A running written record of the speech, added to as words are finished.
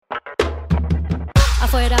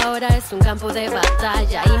Afuera ahora es un campo de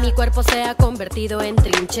batalla y mi cuerpo se ha convertido en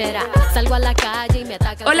trinchera. Salgo a la calle y me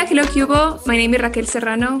atacan. Hola, hello Cubo. My name is Raquel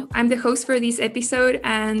Serrano. I'm the host for this episode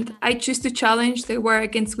and I choose to challenge the war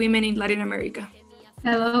against women in Latin America.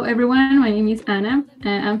 Hello everyone, my name is Ana.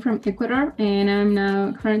 I'm from Ecuador and I'm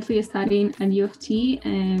now currently studying at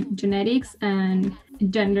UofT genetics and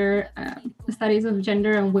gender studies of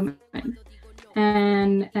gender and women.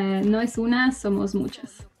 And no es una, somos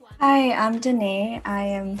muchas. Hi, I'm Danae. I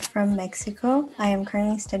am from Mexico. I am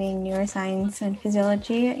currently studying neuroscience and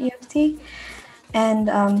physiology at UofT.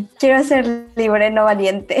 And quiero ser libre, no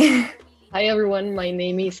valiente. Hi everyone, my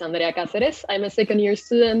name is Andrea Caceres. I'm a second year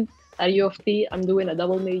student at UofT. I'm doing a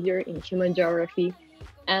double major in human geography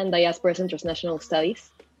and diasporas and transnational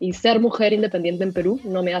studies. Y ser mujer independiente en Perú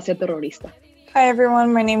no me hace terrorista. Hi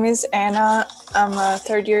everyone, my name is Anna. I'm a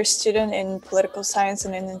third year student in political science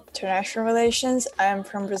and international relations. I am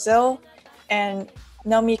from Brazil and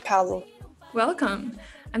no me calo. Welcome.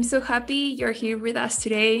 I'm so happy you're here with us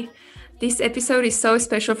today. This episode is so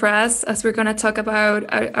special for us as we're going to talk about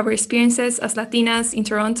our experiences as Latinas in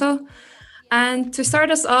Toronto. And to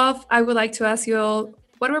start us off, I would like to ask you all,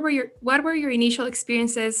 what were your initial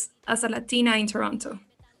experiences as a Latina in Toronto?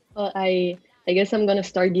 Well, I guess I'm going to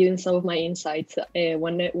start giving some of my insights.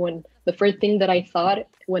 When the first thing that I thought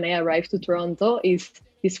when I arrived to Toronto is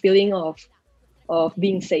this feeling of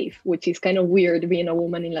being safe, which is kind of weird being a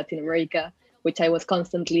woman in Latin America, which I was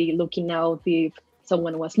constantly looking out if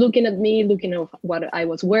someone was looking at me, looking at what I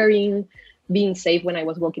was wearing, being safe when I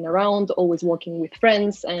was walking around, always walking with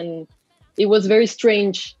friends. And it was very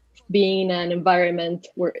strange being in an environment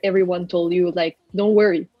where everyone told you, like, don't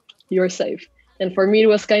worry, you're safe. And for me, it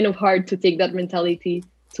was kind of hard to take that mentality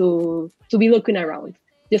to be looking around,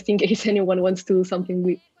 just in case anyone wants to do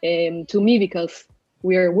something to me because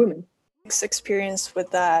we are women. Experience with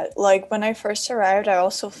that. Like when I first arrived, I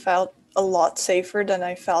also felt a lot safer than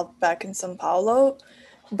I felt back in São Paulo.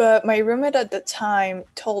 But my roommate at the time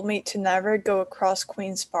told me to never go across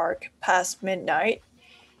Queen's Park past midnight.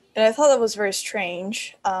 And I thought that was very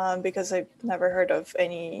strange because I've never heard of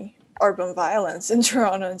any urban violence in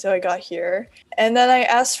Toronto until I got here. And then I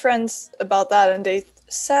asked friends about that and they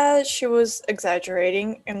said she was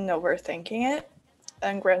exaggerating and overthinking it.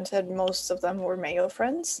 And granted, most of them were male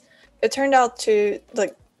friends. It turned out to,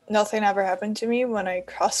 like, nothing ever happened to me when I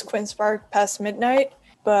crossed Queen's Park past midnight,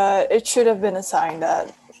 but it should have been a sign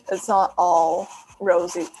that it's not all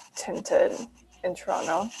rosy tinted in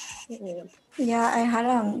Toronto. Yeah, I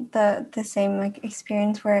had the same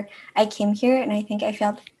experience where I came here and I think I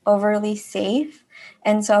felt overly safe,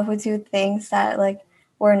 and so I would do things that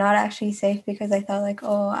were not actually safe because I thought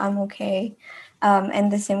oh, I'm okay.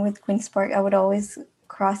 And the same with Queen's Park. I would always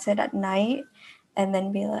cross it at night and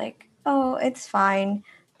then be like, oh, it's fine.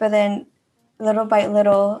 But then little by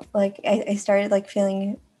little, I started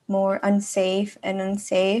feeling more unsafe to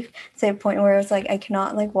the point where it was I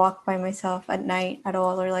cannot walk by myself at night at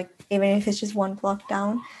all, or even if it's just one block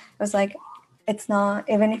down. It was it's not,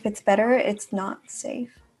 even if it's better, it's not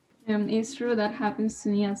safe. It's true, that happens to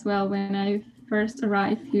me as well. When I first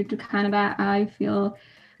arrived here to Canada, I feel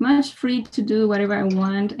much free to do whatever I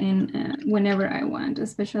want and whenever I want,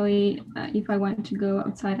 especially if I want to go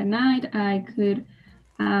outside at night. I could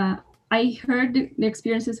I heard the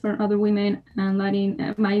experiences from other women and letting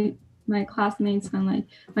my classmates and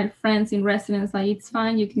my friends in residence, it's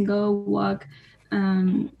fine, you can go walk,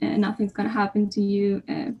 and nothing's gonna happen to you,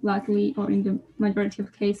 luckily, or in the majority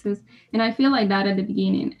of cases. And I feel like that at the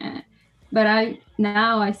beginning, but I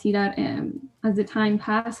see that as the time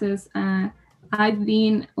passes, I've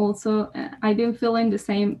been feeling the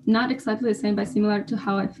same, not exactly the same, but similar to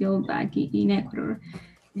how I feel back in Ecuador.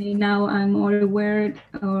 And now I'm more aware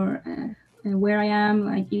or where I am,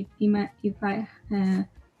 if I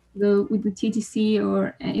go with the TTC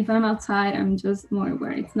or if I'm outside, I'm just more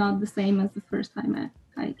aware. It's not the same as the first time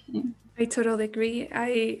I came. I totally agree.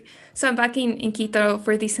 So I'm back in Quito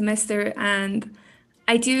for this semester, and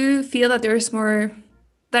I do feel that there's more,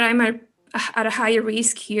 that I'm at a higher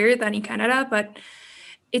risk here than in Canada, but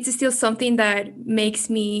it's still something that makes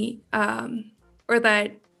me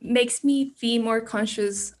feel more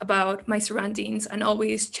conscious about my surroundings and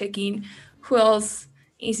always checking who else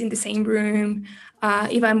is in the same room.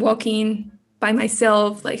 If I'm walking by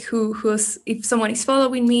myself, if someone is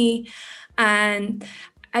following me. And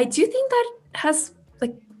I do think that has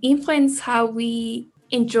influenced how we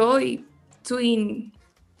enjoy doing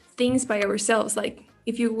things by ourselves.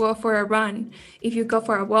 If you go for a run, if you go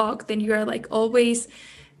for a walk, then you are always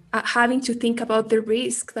having to think about the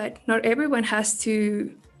risk that not everyone has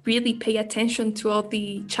to really pay attention to all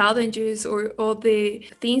the challenges or all the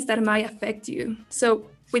things that might affect you. So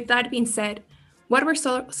with that being said, what were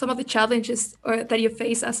some of the challenges that you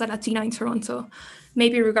face as a Latina in Toronto?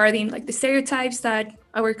 Maybe regarding like the stereotypes that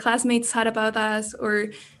our classmates had about us, or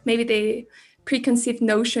maybe the preconceived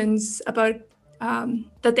notions about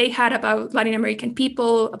that they had about Latin American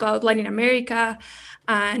people, about Latin America,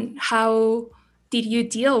 and how did you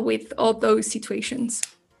deal with all those situations?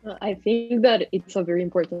 I think that it's a very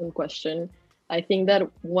important question. I think that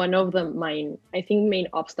one of the main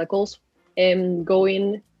obstacles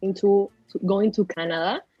going to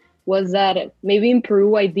Canada was that maybe in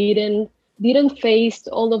Peru I didn't face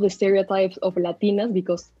all of the stereotypes of Latinas,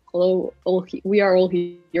 because although we are all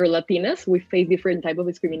here Latinas, we face different type of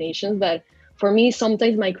discriminations that for me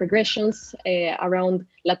sometimes microaggressions around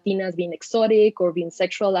Latinas being exotic or being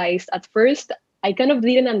sexualized. At first I kind of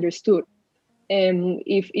didn't understood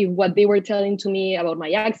if what they were telling to me about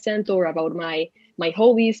my accent or about my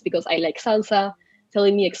hobbies, because I like salsa,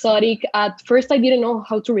 telling me exotic. At first I didn't know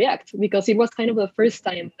how to react, because it was kind of the first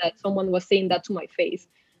time that someone was saying that to my face.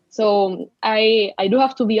 So I do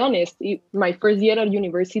have to be honest, my first year at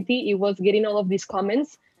university, it was getting all of these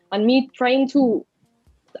comments and me trying to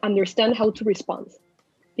understand how to respond.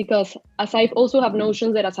 Because as I also have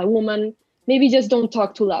notions that as a woman, maybe just don't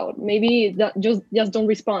talk too loud. Maybe just don't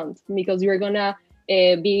respond, because you're gonna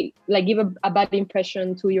be like give a bad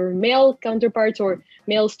impression to your male counterparts or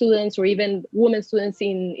male students or even women students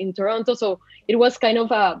in Toronto. So it was kind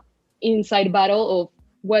of a inside battle of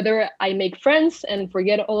whether I make friends and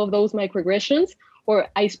forget all of those microaggressions, or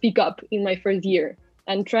I speak up in my first year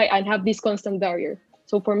and try and have this constant barrier.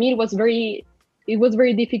 So for me, it was very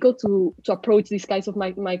difficult to approach these kinds of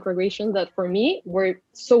microaggressions that for me were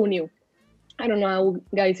so new. I don't know,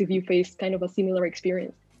 guys, if you faced kind of a similar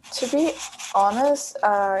experience. To be honest,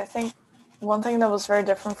 I think one thing that was very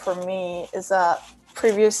different for me is that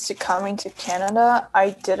previous to coming to Canada,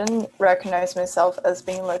 I didn't recognize myself as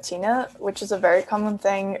being Latina, which is a very common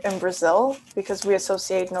thing in Brazil, because we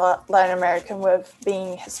associate Latin American with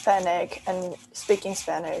being Hispanic and speaking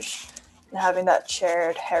Spanish and having that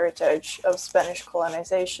shared heritage of Spanish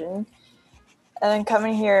colonization. And then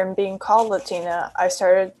coming here and being called Latina, I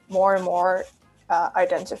started more and more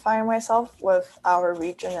identifying myself with our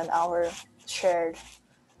region and our shared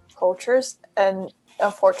cultures. And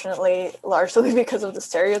unfortunately, largely because of the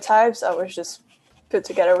stereotypes, I was just put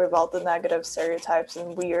together with all the negative stereotypes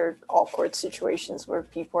and weird, awkward situations where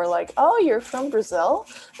people are like, oh, you're from Brazil?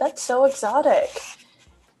 That's so exotic.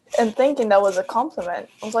 And thinking that was a compliment.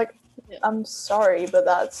 I was like, I'm sorry, but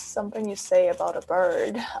that's something you say about a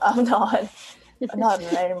bird. I'm not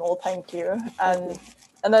an animal, thank you. And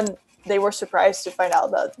then they were surprised to find out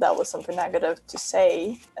that that was something negative to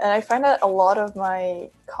say. And I find that a lot of my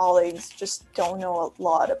colleagues just don't know a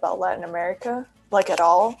lot about Latin America, like at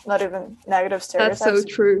all, not even negative stereotypes. That's so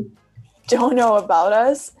true. Don't know about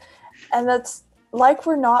us. And that's like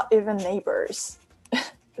we're not even neighbors.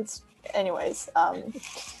 Anyways,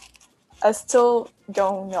 I still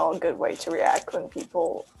don't know a good way to react when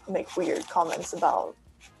people make weird comments about,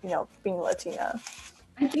 being Latina.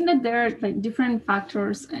 I think that there are like different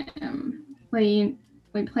factors playing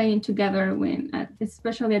together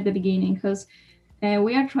especially at the beginning, because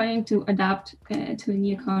we are trying to adapt to a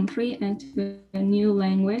new country and to a new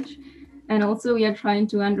language, and also we are trying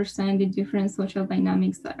to understand the different social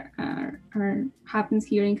dynamics that are happens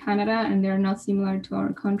here in Canada, and they're not similar to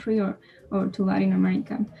our country or to Latin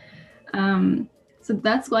America. So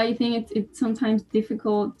that's why I think it's sometimes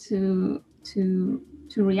difficult to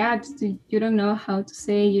react to. You don't know how to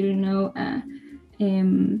say, you don't know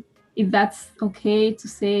if that's okay to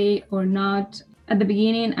say or not. At the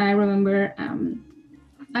beginning, I remember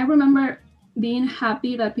being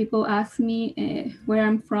happy that people ask me where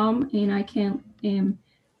I'm from, and I can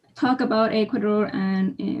talk about Ecuador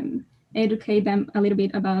and educate them a little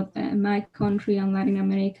bit about my country and Latin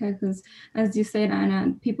America, because as you said,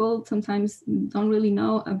 Anna, people sometimes don't really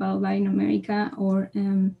know about Latin America or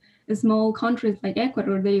small countries like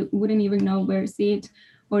Ecuador. They wouldn't even know where it's it,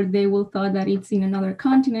 or they will thought that it's in another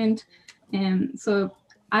continent. And so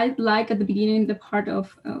I like at the beginning the part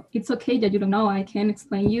of it's okay that you don't know, I can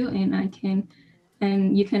explain you,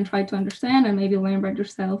 and you can try to understand and maybe learn by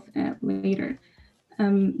yourself later.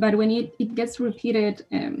 But when it gets repeated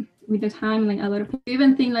with the time, like a lot of people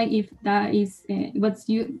even think like if that is what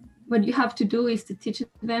you have to do is to teach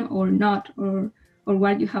them or not, or or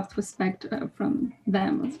what you have to expect from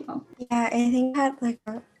them as well? Yeah, I think I had like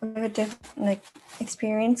a different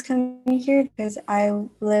experience coming here because I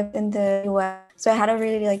lived in the US, so I had to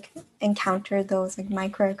really like encounter those like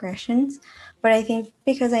microaggressions. But I think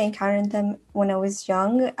because I encountered them when I was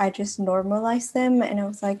young, I just normalized them, and I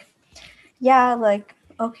was like, yeah, like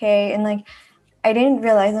okay, and like I didn't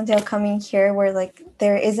realize until coming here where like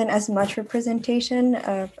there isn't as much representation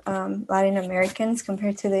of Latin Americans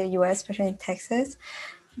compared to the US, especially in Texas,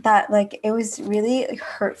 that like it was really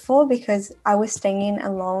hurtful because I was staying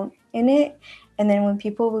alone in it. And then when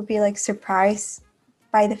people would be like surprised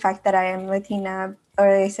by the fact that I am Latina,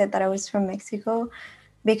 or they said that I was from Mexico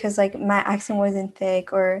because like my accent wasn't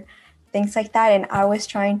thick or things like that, and I was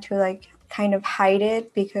trying to like kind of hide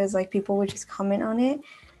it because like people would just comment on it,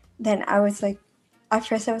 then I was like, at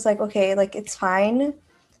first I was like, okay, like it's fine.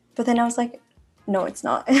 But then I was like, no, it's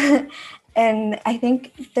not. And I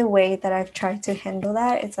think the way that I've tried to handle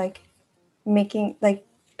that, it's like making, like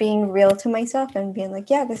being real to myself and being like,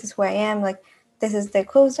 yeah, this is who I am. Like, this is the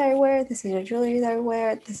clothes that I wear. This is the jewelry that I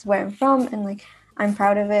wear. This is where I'm from. And like, I'm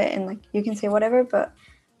proud of it. And like, you can say whatever, but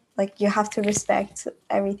like, you have to respect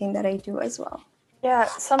everything that I do as well. Yeah,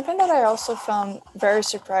 something that I also found very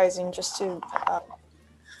surprising, just to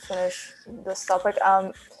finish this topic,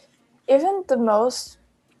 even the most,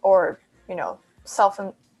 or you know,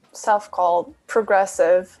 self-called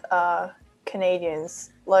progressive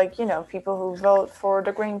Canadians, like, you know, people who vote for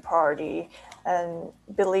the Green Party and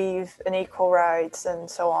believe in equal rights and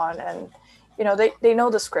so on, and you know, they know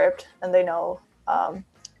the script and they know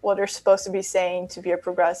what they're supposed to be saying to be a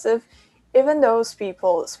progressive. Even those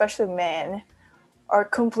people, especially men, are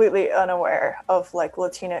completely unaware of like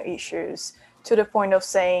Latino issues, to the point of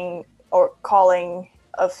saying or calling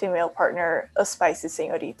a female partner a spicy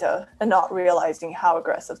señorita and not realizing how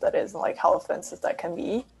aggressive that is and like how offensive that can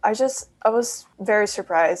be. I was very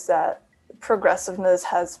surprised that progressiveness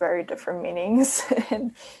has very different meanings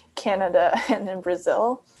in Canada and in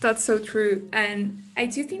Brazil. That's so true. And I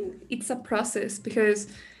do think it's a process, because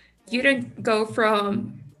you don't go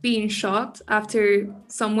from being shocked after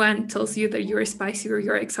someone tells you that you're spicy or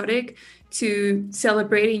you're exotic to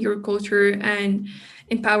celebrating your culture and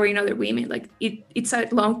empowering other women. Like it's a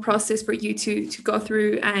long process for you to go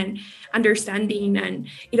through and understanding. And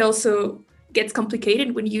it also gets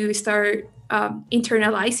complicated when you start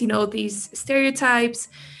internalizing all these stereotypes,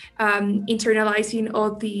 internalizing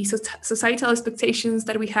all the societal expectations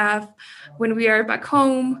that we have when we are back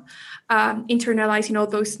home, internalizing all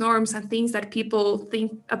those norms and things that people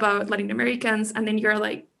think about Latin Americans. And then you're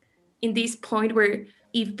like in this point where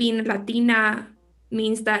if being Latina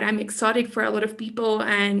means that I'm exotic for a lot of people,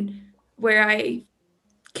 and where I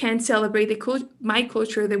can't celebrate my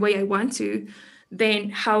culture the way I want to, then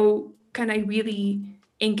how can I really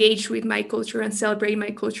engage with my culture and celebrate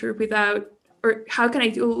my culture without, or how can I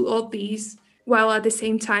do all these while at the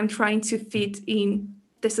same time trying to fit in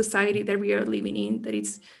the society that we are living in, that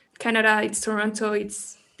it's Canada, it's Toronto,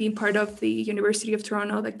 it's being part of the University of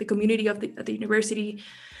Toronto, like the community of the university.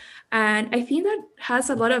 And I think that has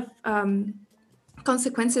a lot of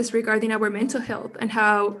consequences regarding our mental health, and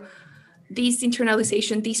how this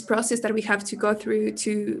internalization, this process that we have to go through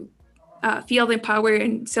to feel empowered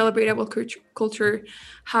and celebrate our culture,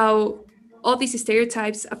 how all these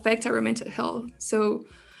stereotypes affect our mental health. So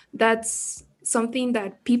that's something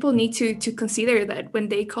that people need to consider, that when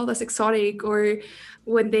they call us exotic, or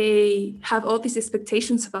when they have all these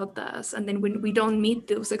expectations about us, and then when we don't meet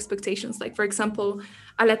those expectations, like for example,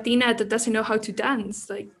 a Latina that doesn't know how to dance,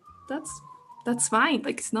 like that's fine,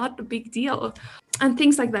 like it's not a big deal, and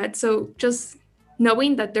things like that. So just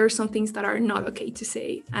knowing that there are some things that are not okay to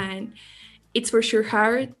say, and it's for sure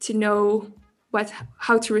hard to know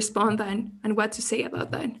how to respond then and what to say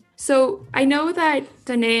about that. So I know that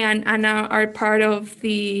Danae and Anna are part of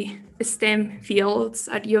the STEM fields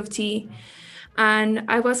at UofT, and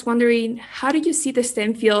I was wondering, how do you see the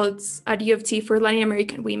STEM fields at UofT for Latin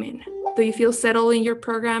American women? Do you feel settled in your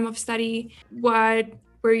program of study? What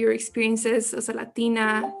were your experiences as a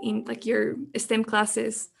Latina in like your STEM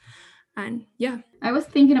classes? And yeah. I was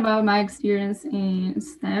thinking about my experience in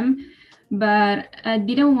STEM, but I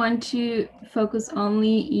didn't want to focus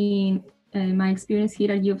only in my experience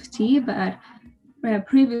here at UofT, but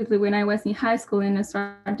previously when I was in high school and I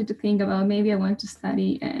started to think about maybe I want to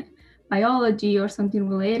study biology or something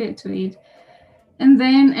related to it. And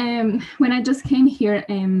then when I just came here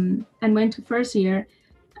and went to first year,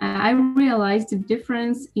 I realized the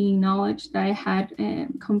difference in knowledge that I had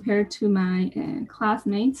compared to my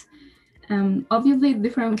classmates. Obviously,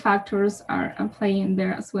 different factors are playing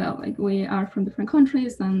there as well. Like we are from different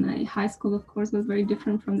countries, and high school, of course, was very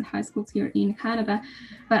different from the high schools here in Canada.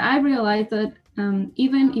 But I realized that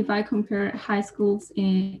even if I compare high schools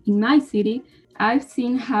in my city, I've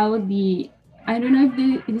seen how I don't know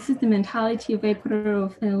if this is the mentality of Ecuador,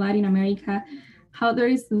 of Latin America, how there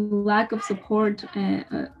is lack of support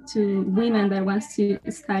to women that wants to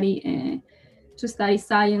study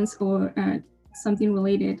science or something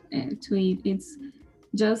related to it. It's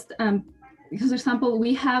just because, for example,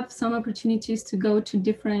 we have some opportunities to go to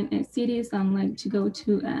different cities and like to go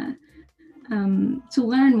to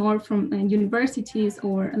learn more from universities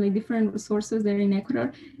or like different resources there in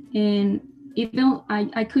Ecuador. And even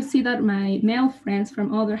I could see that my male friends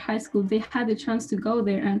from other high schools, they had the chance to go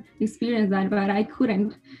there and experience that, but I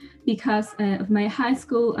couldn't because of my high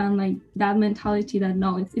school and like that mentality that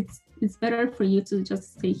no, it's better for you to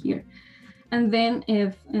just stay here. And then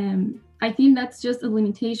if I think that's just a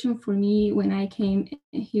limitation for me when I came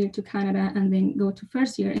here to Canada and then go to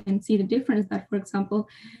first year and see the difference that, for example,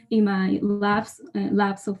 in my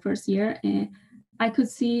labs of first year, I could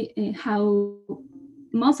see how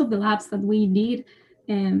most of the labs that we did,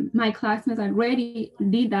 my classmates already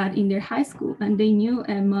did that in their high school and they knew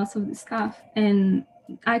most of the stuff. And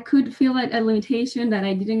I could feel like a limitation that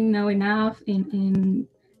I didn't know enough and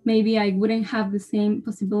maybe I wouldn't have the same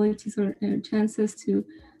possibilities or chances to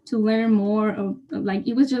learn more, or like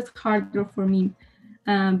it was just harder for me.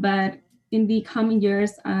 But in the coming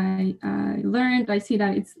years, I learned. I see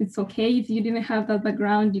that it's okay if you didn't have that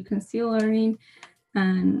background, you can still learn,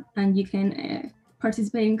 and you can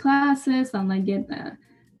participate in classes and like get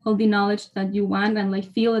all the knowledge that you want and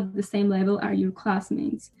like feel at the same level are your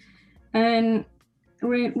classmates. And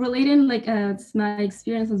relating like my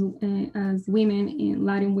experience as women in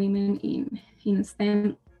Latin women in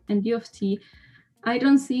STEM and UofT, I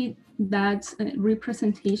don't see that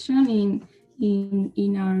representation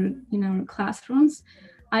in our classrooms.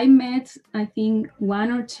 I met, I think,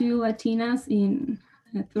 1 or 2 Latinas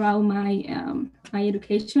throughout my my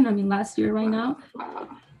education. I mean, last year right now,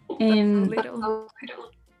 and Little.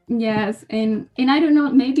 yes, and I don't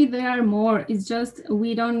know, maybe there are more. It's just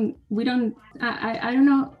we don't. I don't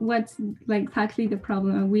know what's like exactly the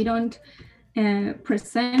problem. We don't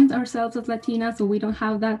present ourselves as Latinas, or we don't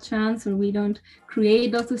have that chance, or we don't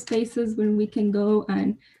create those spaces where we can go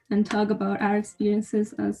and talk about our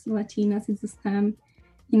experiences as Latinas in STEM,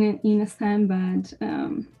 in a STEM. But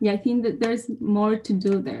yeah, I think that there's more to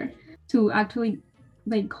do there to actually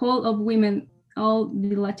like call up women, all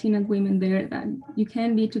the Latina women there, that you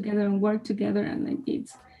can be together and work together, and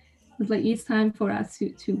like it's time for us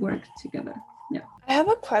to work together. Yeah. I have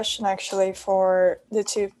a question actually for the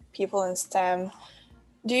two people in STEM.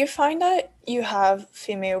 Do you find that you have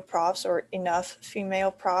female profs or enough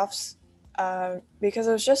female profs? Because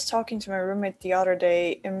I was just talking to my roommate the other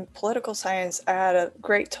day. In political science, I had a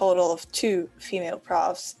great total of 2 female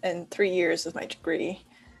profs in 3 years of my degree.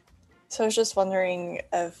 So I was just wondering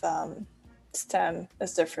if STEM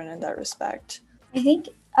is different in that respect. I think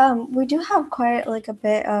we do have quite like a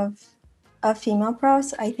bit of female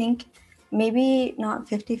profs. I think maybe not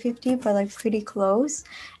 50-50, but like pretty close.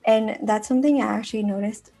 And that's something I actually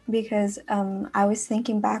noticed because I was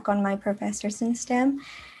thinking back on my professors in STEM,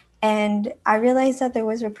 and I realized that there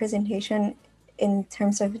was representation in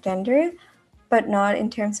terms of gender, but not in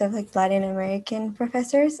terms of like Latin American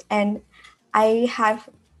professors. And I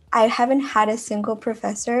haven't had a single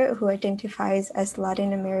professor who identifies as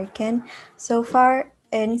Latin American so far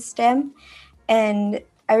in STEM. And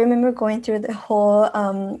I remember going through the whole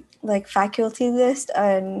like faculty list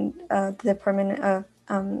and the Department of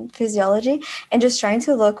Physiology and just trying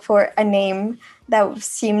to look for a name that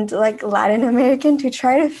seemed like Latin American to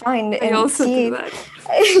try to find and I also see. do that.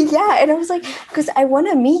 Yeah, and I was like, because I want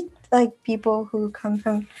to meet like people who come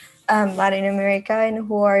from Latin America and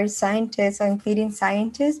who are scientists and leading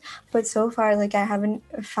scientists, but so far like I haven't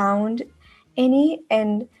found any.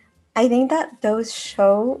 And I think that those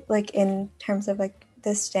show like in terms of like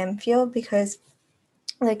the STEM field, because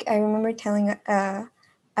like I remember telling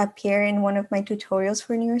a peer in one of my tutorials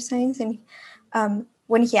for neuroscience, and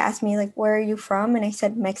when he asked me like, where are you from, and I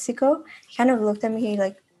said Mexico, he kind of looked at me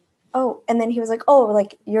like, oh, and then he was like, oh,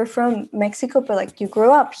 like you're from Mexico, but like you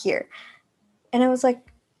grew up here. And I was like,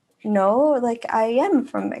 no, like I am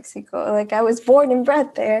from Mexico. Like I was born and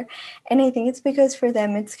bred there. And I think it's because for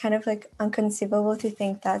them, it's kind of like inconceivable to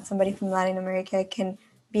think that somebody from Latin America can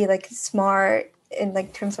be like smart in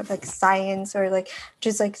like terms of like science or like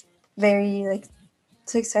just like very like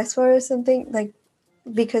successful or something, like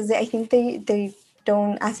because I think they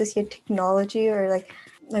don't associate technology or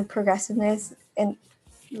like progressiveness and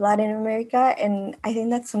Latin America, and I think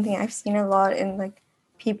that's something I've seen a lot in like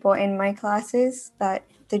people in my classes, that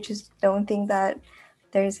they just don't think that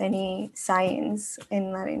there's any science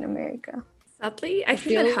in Latin America. Sadly, I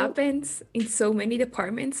think that happens in so many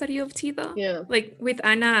departments at UofT though. Yeah. Like with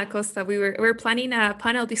Ana Acosta, we were planning a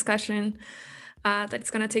panel discussion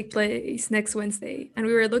that's gonna take place next Wednesday, and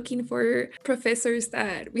we were looking for professors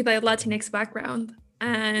that with a Latinx background,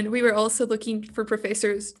 and we were also looking for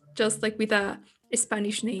professors just like with a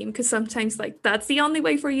Spanish name, because sometimes like that's the only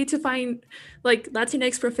way for you to find like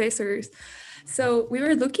Latinx professors. So we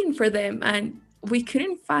were looking for them, and we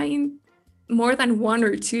couldn't find more than one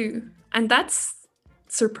or two. And that's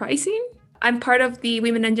surprising. I'm part of the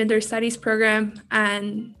Women and Gender Studies program,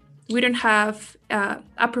 and we don't have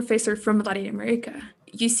a professor from Latin America.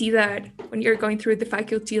 You see that when you're going through the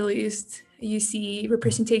faculty list, you see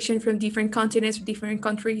representation from different continents, different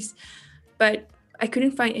countries, but I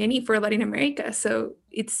couldn't find any for Latin America. So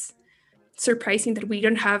it's surprising that we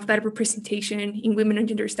don't have that representation in Women and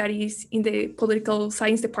Gender Studies in the political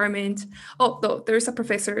science department. Although there's a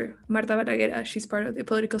professor, Marta Balaguera, she's part of the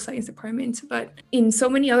political science department. But in so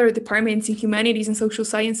many other departments in humanities and social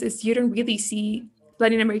sciences, you don't really see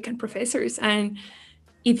Latin American professors. And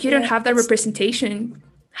if you don't have that representation,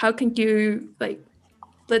 how can you, like,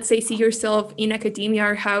 let's say, see yourself in academia,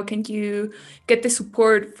 or how can you get the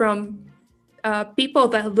support from people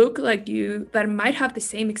that look like you, that might have the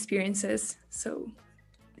same experiences? So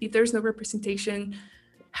if there's no representation,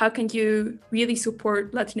 how can you really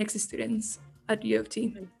support Latinx students at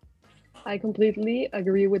UofT? I completely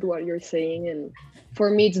agree with what you're saying. And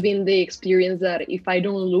for me, it's been the experience that if I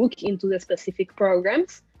don't look into the specific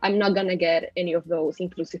programs, I'm not going to get any of those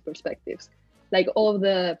inclusive perspectives. Like all of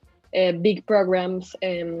the big programs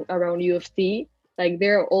around UofT, like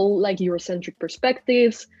they're all like Eurocentric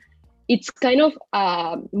perspectives. It's kind of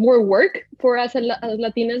more work for us as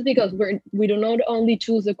Latinas, because we do not only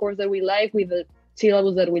choose the course that we like with the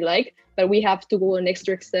syllabus that we like, but we have to go an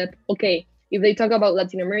extra step. Okay, if they talk about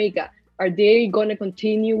Latin America, are they going to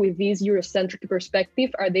continue with this Eurocentric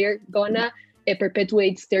perspective? Are they going to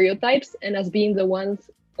perpetuate stereotypes and as being the ones,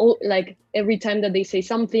 like every time that they say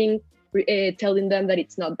something, telling them that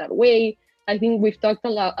it's not that way? I think we've talked a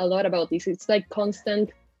lot about this. It's like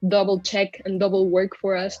constant double check and double work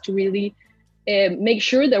for us to really make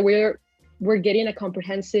sure that we're getting a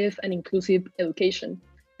comprehensive and inclusive education.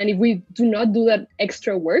 And if we do not do that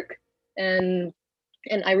extra work, and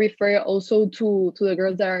I refer also to the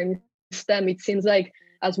girls that are in STEM, it seems like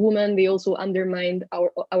as women, they also undermine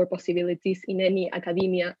our possibilities in any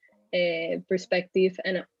academia perspective.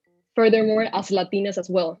 And furthermore, as Latinas as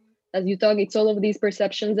well, as you talk, it's all of these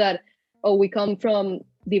perceptions that, oh, we come from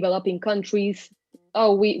developing countries,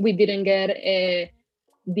 oh, we didn't get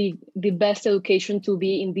the best education to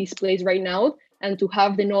be in this place right now, and to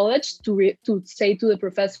have the knowledge to say to the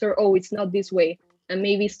professor, oh, it's not this way. And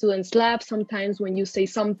maybe students laugh sometimes when you say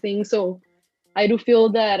something. So I do feel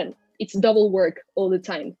that it's double work all the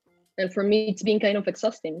time. And for me, it's been kind of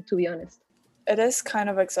exhausting, to be honest. It is kind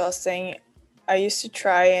of exhausting. I used to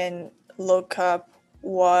try and look up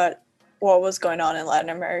what was going on in Latin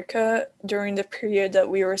America during the period that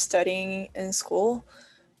we were studying in school.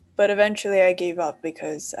 But eventually I gave up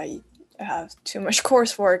because I have too much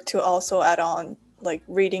coursework to also add on, like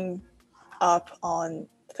reading up on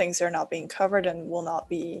things that are not being covered and will not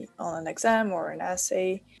be on an exam or an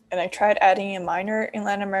essay. And I tried adding a minor in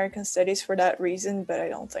Latin American Studies for that reason, but I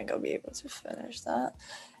don't think I'll be able to finish that.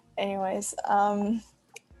 Anyways, and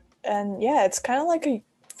yeah, it's kind of like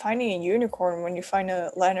finding a unicorn when you find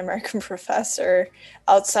a Latin American professor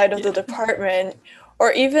outside of the department,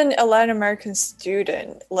 or even a Latin American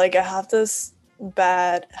student. Like, I have this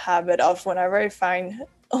bad habit of whenever I find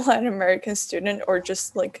a Latin American student, or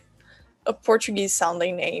just like a Portuguese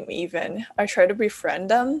sounding name even, I try to befriend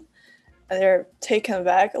them, and they're taken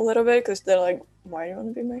aback a little bit because they're like, why do you want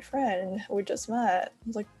to be my friend? We just met. I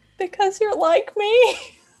was like, because you're like me.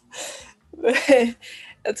 But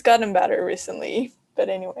it's gotten better recently. But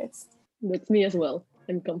anyways. That's me as well.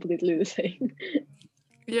 I'm completely the same.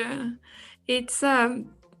 Yeah. It's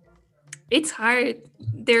hard.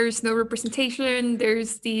 There's no representation.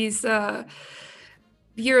 There's these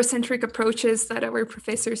Eurocentric approaches that our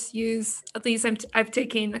professors use. At least I've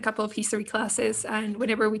taken a couple of history classes, and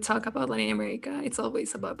whenever we talk about Latin America, it's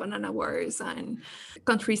always about banana wars and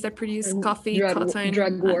countries that produce and coffee, cotton.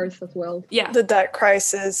 Drug wars as well. Yeah. The debt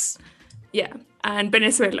crisis. Yeah. And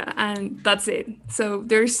Venezuela, and that's it. So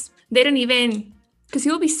they don't even, because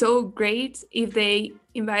it would be so great if they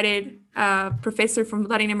invited a professor from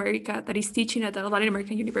Latin America that is teaching at a Latin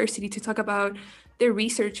American university to talk about their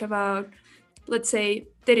research about, let's say,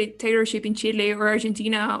 the dictatorship in Chile or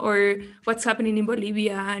Argentina, or what's happening in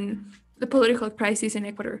Bolivia and the political crisis in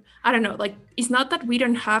Ecuador. I don't know, like, it's not that we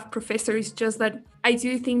don't have professors, just that I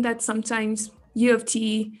do think that sometimes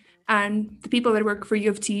UofT and the people that work for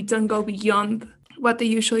UofT don't go beyond what they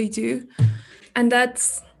usually do. And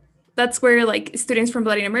that's where, like, students from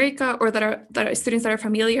Latin America, or that are students that are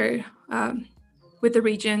familiar with the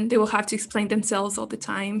region, they will have to explain themselves all the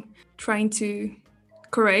time, trying to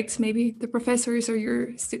correct maybe the professors or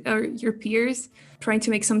your peers, trying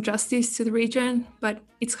to make some justice to the region. But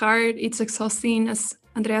it's hard, it's exhausting, as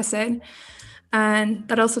Andrea said, and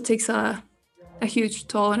that also takes a huge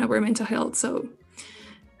toll on our mental health. So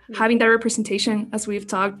having that representation, as we've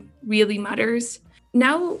talked, really matters.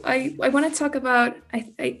 Now I want to talk about,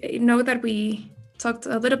 I know that we talked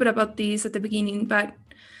a little bit about this at the beginning, but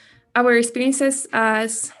our experiences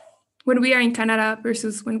as when we are in Canada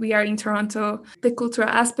versus when we are in Toronto, the cultural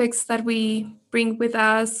aspects that we bring with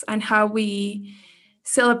us and how we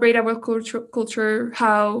celebrate our culture,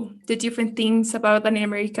 how the different things about Latin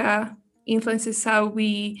America influences how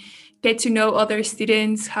we get to know other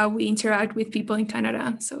students, how we interact with people in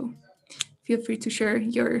Canada. So feel free to share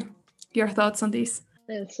your thoughts on this.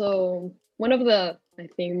 And so one of the, I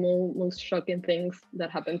think, most shocking things that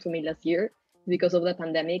happened to me last year, because of the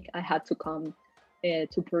pandemic, I had to come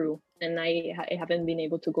to Peru, and I haven't been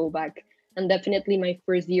able to go back. And definitely my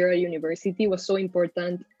first year at university was so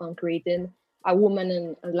important on creating a woman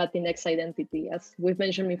and a Latinx identity. As we've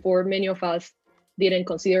mentioned before, many of us didn't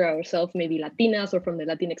consider ourselves maybe Latinas or from the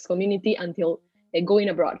Latinx community until going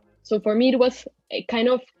abroad. So for me, it was a kind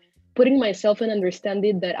of putting myself and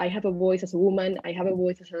understanding that I have a voice as a woman, I have a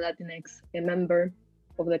voice as a Latinx member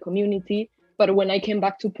of the community. But when I came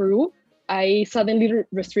back to Peru, I suddenly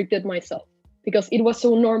restricted myself because it was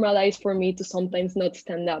so normalized for me to sometimes not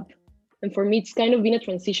stand up. And for me, it's kind of been a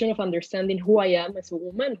transition of understanding who I am as a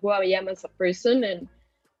woman, who I am as a person,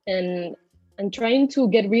 and trying to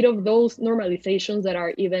get rid of those normalizations that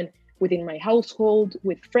are even within my household,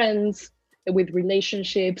 with friends, with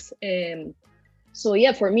relationships. So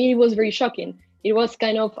yeah, for me, it was very shocking. It was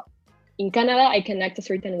kind of, in Canada, I can act a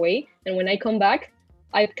certain way. And when I come back,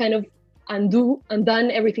 I've kind of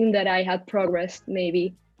undone everything that I had progressed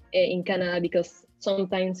maybe in Canada, because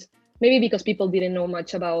sometimes, maybe because people didn't know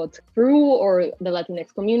much about Peru or the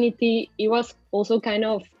Latinx community, it was also kind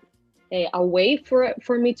of a way for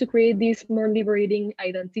me to create this more liberating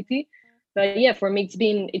identity. But yeah, for me, it's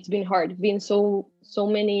been hard. It's been so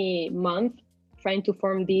many months trying to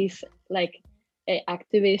form this like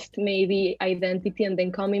activist maybe identity, and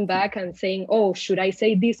then coming back and saying, oh, should I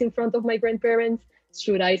say this in front of my grandparents?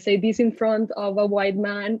 Should I say this in front of a white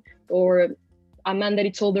man or a man that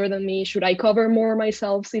is older than me? Should I cover more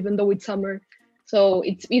myself even though it's summer? So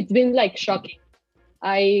it's been like shocking.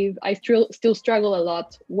 I still struggle a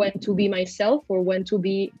lot when to be myself or when to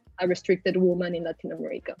be a restricted woman in Latin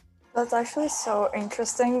America. That's actually so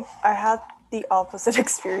interesting. I had the opposite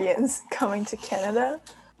experience coming to Canada,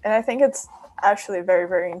 and I think it's actually very,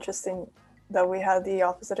 very interesting that we had the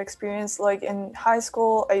opposite experience. Like in high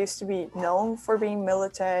school, I used to be known for being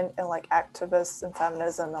militant and like activist in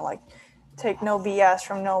feminism and like take no BS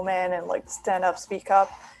from no man and like stand up, speak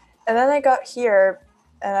up. And then I got here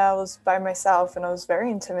and I was by myself and I was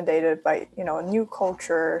very intimidated by, you know, a new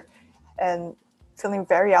culture and feeling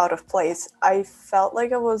very out of place. I felt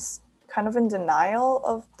like I was kind of in denial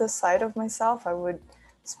of the side of myself. I would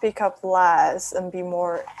speak up less and be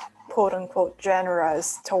more quote unquote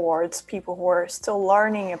generous towards people who are still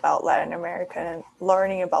learning about Latin America and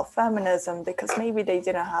learning about feminism because maybe they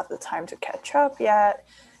didn't have the time to catch up yet.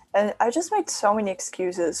 And I just made so many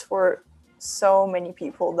excuses for so many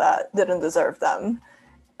people that didn't deserve them.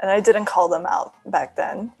 And I didn't call them out back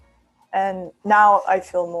then. And now I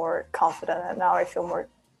feel more confident and now I feel more,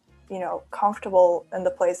 you know, comfortable in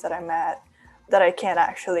the place that I'm at, that I can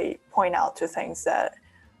actually point out to things that,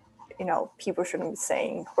 you know, people shouldn't be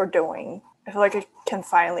saying or doing. I feel like I can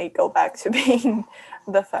finally go back to being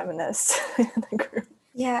the feminist in the group.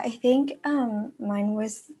 Yeah, I think mine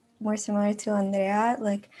was more similar to Andrea.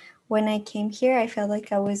 Like when I came here, I felt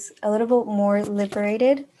like I was a little bit more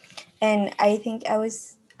liberated, and I think I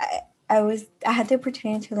had the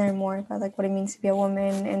opportunity to learn more about like what it means to be a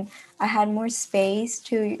woman, and I had more space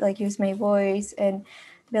to like use my voice and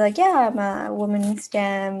be like, yeah, I'm a woman in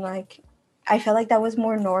STEM. Like I felt like that was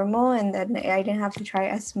more normal, and then I didn't have to try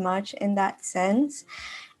as much in that sense.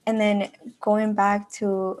 And then going back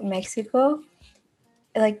to Mexico,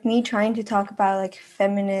 like me trying to talk about like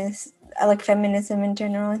feminism in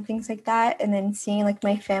general and things like that, and then seeing like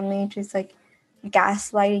my family just like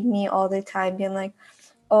gaslighting me all the time, being like,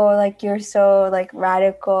 oh, like you're so like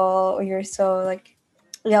radical, or you're so like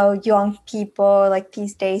young people, like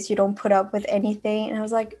these days you don't put up with anything. And I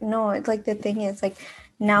was like, no, it's like, the thing is, like,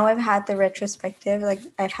 now I've had the retrospective, like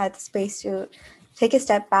I've had the space to take a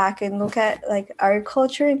step back and look at like our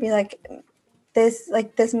culture and be like, this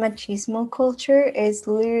machismo culture is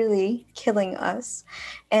literally killing us,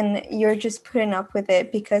 and you're just putting up with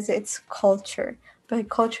it because it's culture, but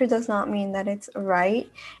culture does not mean that it's right.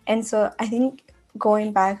 And so I think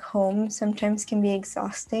going back home sometimes can be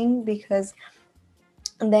exhausting, because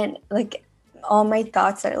then like all my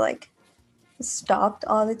thoughts are like stopped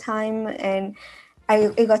all the time, and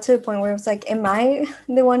it got to the point where it was like, am I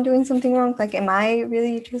the one doing something wrong? Like, am I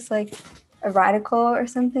really just like a radical or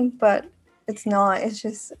something? But it's not. It's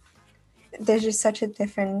just, there's just such a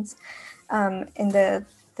difference in the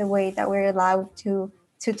way that we're allowed to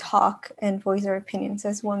talk and voice our opinions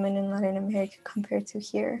as women in Latin America compared to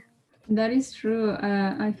here. That is true.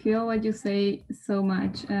 I feel what you say so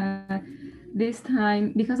much. This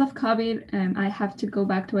time, because of COVID, I have to go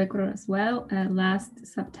back to Ecuador as well last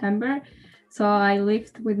September. So I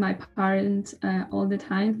lived with my parents all the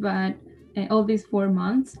time, but all these 4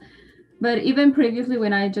 months. But even previously,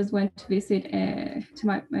 when I just went to visit to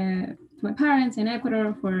my parents in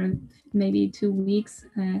Ecuador for maybe 2 weeks,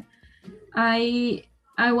 I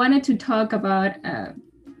wanted to talk about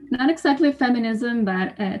not exactly feminism,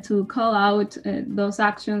 but to call out those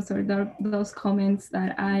actions or those comments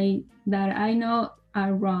that I know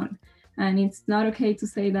are wrong. And it's not okay to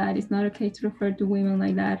say that. It's not okay to refer to women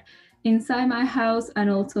like that inside my house and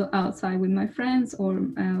also outside with my friends or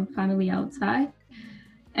family outside.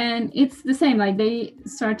 And it's the same, like they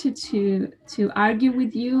started to argue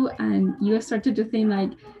with you, and you started to think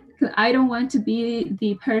like, I don't want to be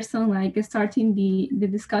the person like starting the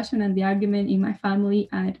discussion and the argument in my family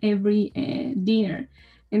at every dinner.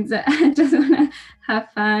 And so I just want to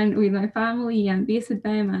have fun with my family and visit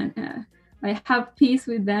them and like have peace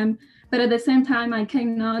with them. But at the same time, I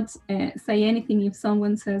cannot say anything if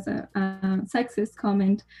someone says a sexist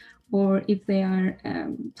comment, or if they are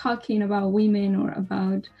talking about women or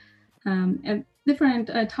about a different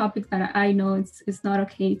topics that I know it's not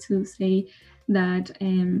okay to say that.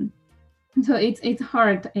 So it's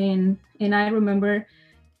hard, and I remember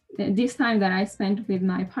this time that I spent with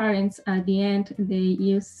my parents. At the end,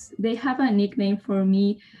 they have a nickname for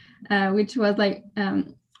me, which was like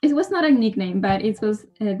it was not a nickname, but it was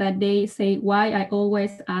that they say why. I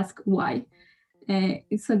always ask why.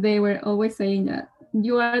 So they were always saying that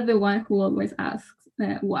you are the one who always asks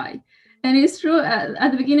why. And it's true.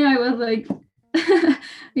 At the beginning, I was like,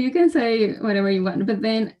 you can say whatever you want. But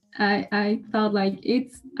then I felt like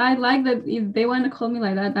I like that if they want to call me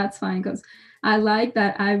like that, that's fine. Because I like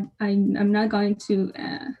that I'm not going to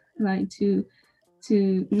like to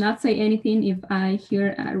not say anything if I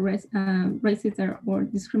hear racist or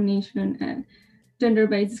discrimination,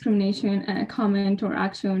 gender-based discrimination comment or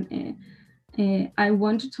action. I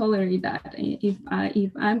want to tolerate that.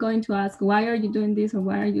 If I'm going to ask why are you doing this or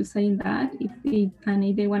why are you saying that, if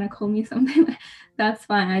they want to call me something, that's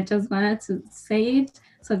fine. I just wanted to say it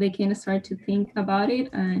so they can start to think about it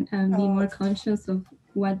and be more conscious of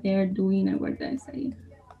what they're doing and what they're saying.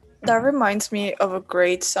 That reminds me of a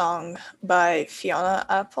great song by Fiona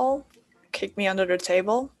Apple, "Kick Me Under the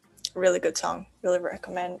Table." Really good song. Really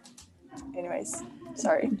recommend. Anyways,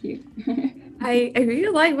 sorry. Thank you. I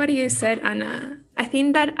really like what you said, Anna. I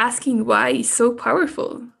think that asking why is so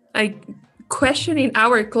powerful, like questioning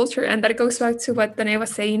our culture. And that goes back to what Danae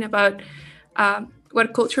was saying about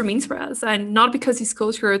what culture means for us. And not because it's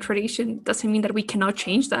culture or tradition doesn't mean that we cannot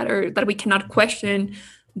change that or that we cannot question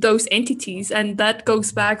those entities. And that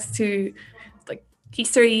goes back to like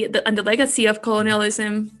history and the legacy of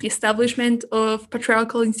colonialism, the establishment of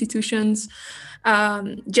patriarchal institutions,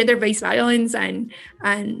 gender-based violence and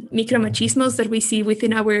micromachismos that we see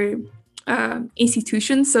within our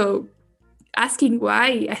institutions. So asking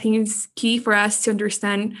why, I think, is key for us to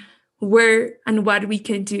understand where and what we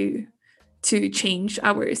can do to change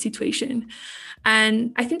our situation.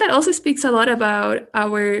 And I think that also speaks a lot about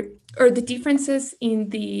the differences in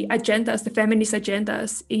the agendas, the feminist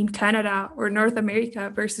agendas in Canada or North America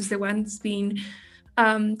versus the ones being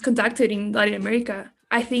conducted in Latin America.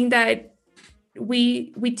 I think that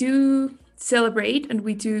we do celebrate and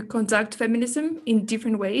we do conduct feminism in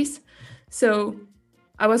different ways. So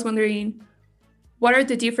I was wondering, what are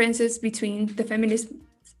the differences between the feminist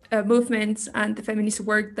movements and the feminist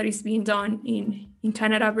work that is being done in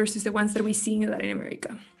Canada versus the ones that we see in Latin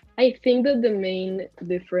America? I think that the main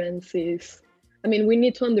difference is, we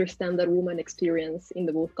need to understand that women experience in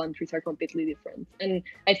the both countries are completely different. And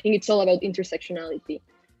I think it's all about intersectionality.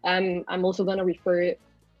 I'm also going to refer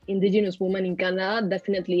Indigenous women in Canada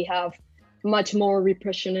definitely have much more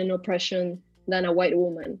repression and oppression than a white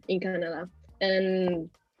woman in Canada. And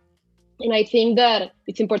I think that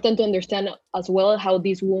it's important to understand as well how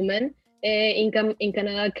these women in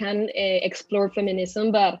Canada can explore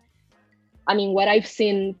feminism. But I mean, what I've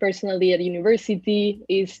seen personally at university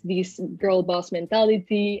is this girl boss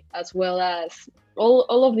mentality, as well as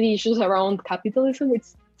all of the issues around capitalism, which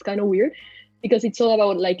is kind of weird because it's all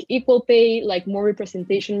about like equal pay, like more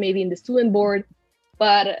representation maybe in the student board.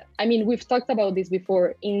 But I mean, we've talked about this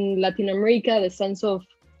before. In Latin America, the sense of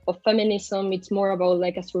feminism, it's more about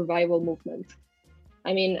like a survival movement.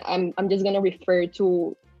 I mean, I'm just gonna refer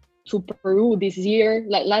to Peru this year,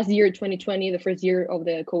 like last year, 2020, the first year of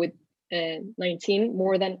the COVID-19,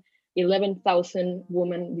 more than 11,000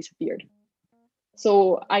 women disappeared.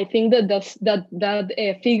 So I think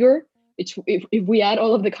that figure, if we add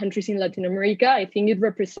all of the countries in Latin America, I think it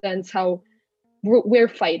represents how we're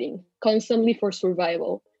fighting constantly for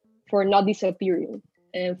survival, for not disappearing,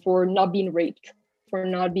 and for not being raped, for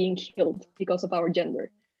not being killed because of our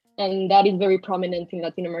gender. And that is very prominent in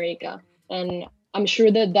Latin America. And I'm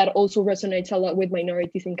sure that also resonates a lot with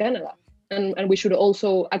minorities in Canada. And we should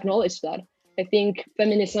also acknowledge that. I think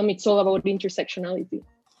feminism, it's all about intersectionality.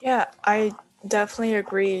 Yeah, I definitely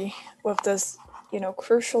agree with this,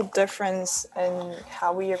 crucial difference in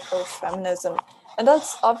how we approach feminism. And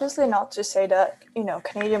that's obviously not to say that,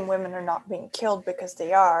 Canadian women are not being killed, because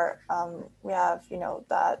they are. We have,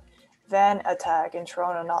 that van attack in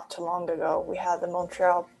Toronto not too long ago. We had the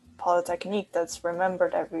Montreal Polytechnique that's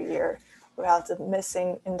remembered every year. We have the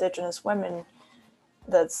missing Indigenous women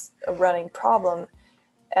that's a running problem.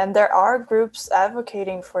 And there are groups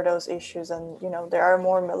advocating for those issues. And, there are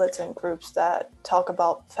more militant groups that talk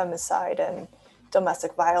about femicide and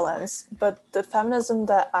domestic violence. But the feminism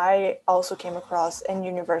that I also came across in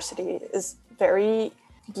university is very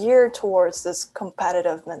geared towards this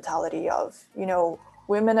competitive mentality of,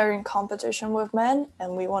 women are in competition with men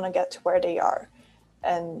and we want to get to where they are.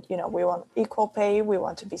 And, we want equal pay, we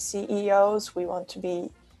want to be CEOs, we want to be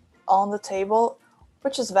on the table,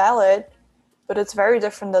 which is valid, but it's very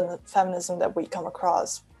different than the feminism that we come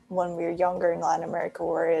across when we're younger in Latin America,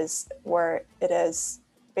 where it is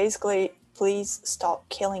basically, please stop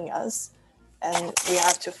killing us, and we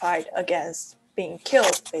have to fight against being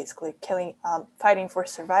killed, basically fighting for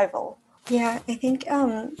survival. Yeah, I think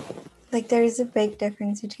like there is a big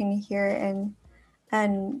difference between here and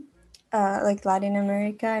like Latin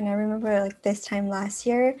America. And I remember like this time last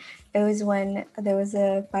year, it was when there was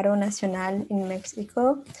a paro nacional in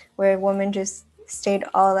Mexico where women just stayed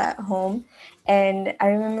all at home. And I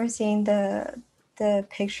remember seeing the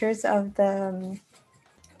pictures of the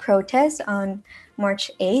protest on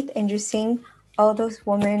March 8th and just seeing all those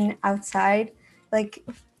women outside. Like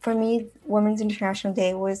for me, Women's International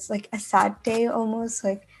Day was like a sad day almost.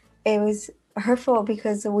 Like it was hurtful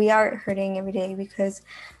because we are hurting every day, because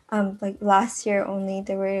like last year only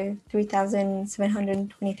there were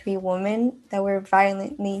 3,723 women that were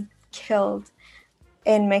violently killed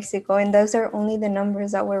in Mexico, and those are only the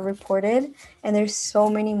numbers that were reported, and there's so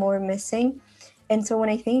many more missing. And so when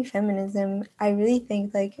I think feminism, I really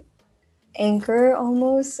think like anger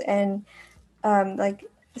almost, and like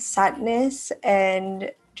sadness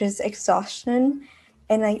and just exhaustion.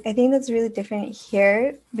 And I think that's really different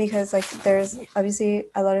here, because like there's obviously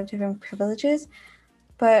a lot of different privileges,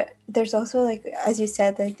 but there's also, like as you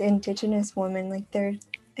said, like the Indigenous women, like they're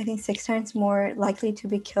I think 6 times more likely to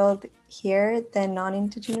be killed here than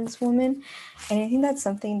non-Indigenous women. And I think that's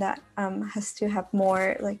something that has to have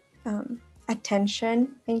more like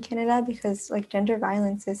attention in Canada, because like gender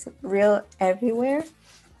violence is real everywhere.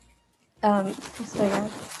 So yeah,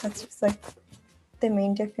 that's just like the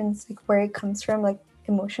main difference, like where it comes from, like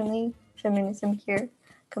emotionally, feminism here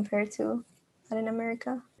compared to Latin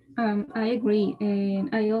America. I agree. And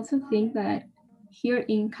I also think that here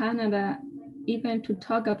in Canada, even to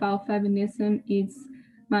talk about feminism is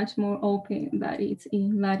much more open than it's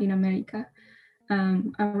in Latin America.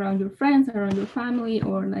 Around your friends, around your family,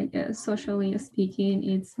 or like socially speaking,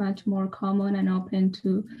 it's much more common and open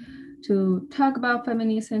to talk about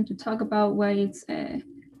feminism, to talk about like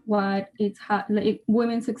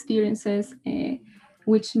women's experiences,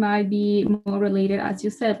 which might be more related, as you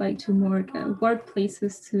said, like to more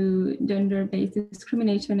workplaces, to gender-based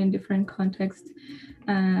discrimination in different contexts,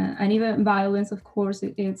 and even violence, of course,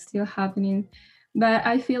 it's still happening. But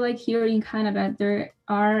I feel like here in Canada, there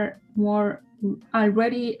are more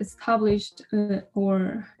already established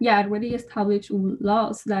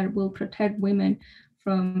laws that will protect women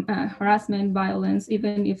from harassment, violence,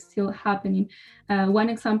 even if still happening. One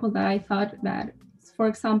example that I thought that, for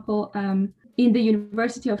example, in the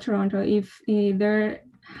University of Toronto, if there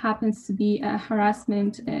happens to be a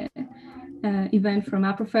harassment event from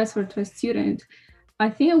a professor to a student, I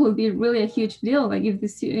think it will be really a huge deal. Like if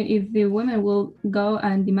the women will go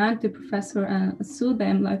and demand the professor and sue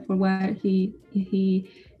them like for what he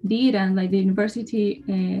did, and like the university,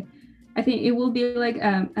 I think it will be like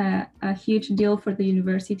a huge deal for the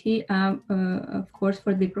university. Of course,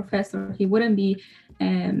 for the professor, he wouldn't be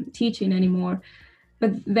teaching anymore.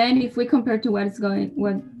 But then if we compare to what is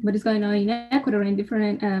going on in Ecuador and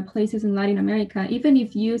different places in Latin America, even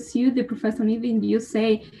if you sue the professor, even you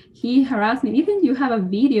say he harassed me, even you have a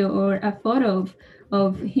video or a photo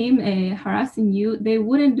of him harassing you, they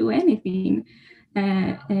wouldn't do anything.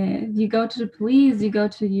 You go to the police, you go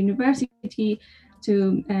to the university,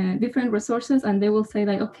 to different resources, and they will say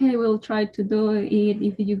like, okay, we'll try to do it.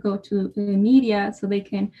 If you go to the media, so they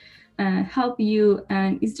can help you,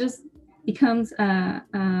 and it's just becomes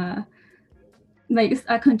like it's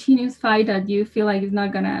a continuous fight that you feel like it's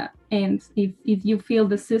not gonna end if you feel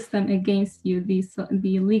the system against you,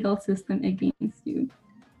 the legal system against you.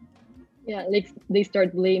 Yeah, like they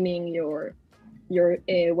start blaming your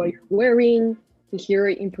what you're wearing. Here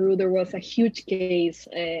in Peru, there was a huge case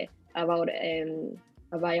about a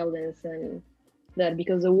violence, and that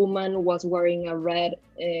because a woman was wearing a red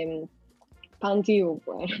panty, or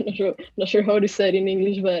I'm not sure how to say it in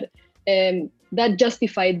English, but that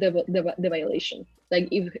justified the violation. Like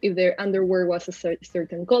if their underwear was a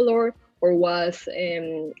certain color or was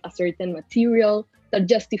a certain material, that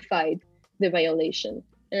justified the violation.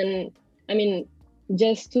 And I mean,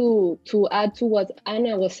 just to add to what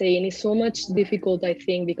Ana was saying, it's so much difficult, I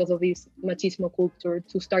think, because of this machismo culture,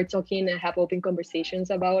 to start talking and have open conversations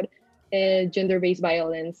about gender-based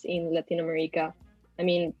violence in Latin America. I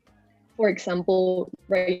mean, for example,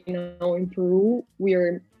 right now in Peru,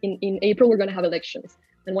 we're in April, we're going to have elections.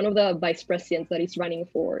 And one of the vice presidents that is running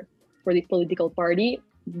for this political party,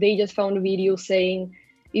 they just found a video saying,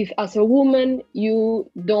 if as a woman, you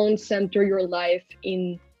don't center your life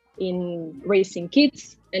in raising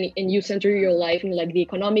kids, and you center your life in like the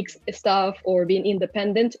economics stuff or being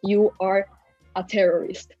independent, you are a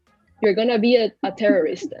terrorist. You're going to be a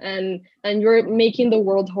terrorist, and you're making the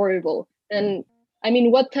world horrible. And I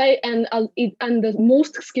mean, what type, and the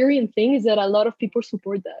most scary thing is that a lot of people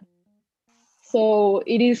support that. So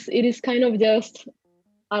it is kind of just,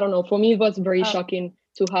 I don't know, for me, it was very shocking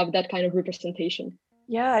to have that kind of representation.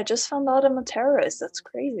 Yeah, I just found out I'm a terrorist. That's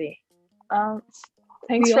crazy.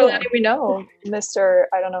 Thanks for letting me know, Mr.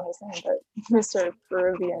 I don't know his name, but Mr.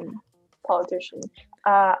 Peruvian politician.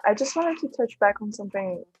 I just wanted to touch back on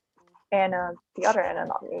something Anna, the other Anna,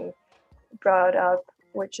 not me, brought up,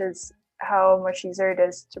 which is how much easier it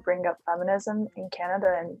is to bring up feminism in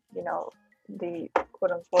Canada and, you know, the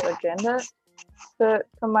quote-unquote agenda. But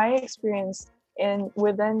from my experience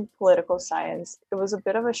within political science, it was a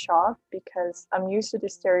bit of a shock because I'm used to the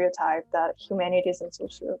stereotype that humanities and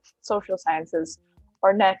social sciences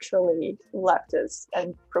are naturally leftists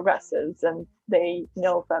and progressives, and they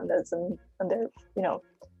know feminism, and they're, you know,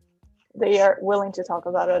 they are willing to talk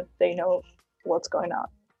about it. They know what's going on.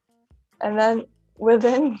 And then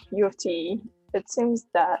within UofT, it seems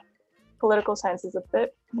that political science is a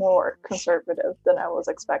bit more conservative than I was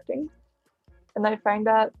expecting. And I find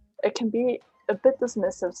that it can be a bit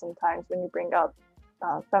dismissive sometimes when you bring up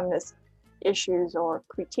feminist issues or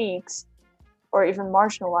critiques, or even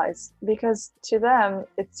marginalized, because to them,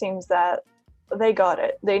 it seems that they got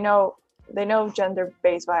it. They know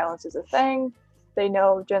gender-based violence is a thing. They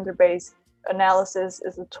know gender-based analysis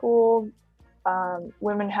is a tool.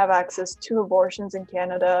 Women have access to abortions in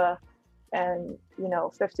Canada, and, you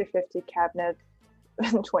know, 50-50 cabinet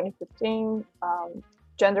in 2015,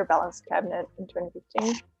 gender balanced cabinet in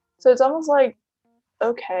 2015. So it's almost like,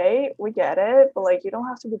 okay, we get it, but like, you don't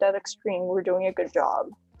have to be that extreme. We're doing a good job.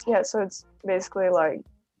 Yeah, so it's basically like,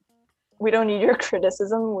 we don't need your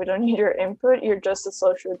criticism. We don't need your input. You're just a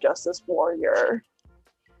social justice warrior.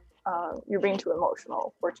 You're being too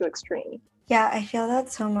emotional or too extreme. Yeah, I feel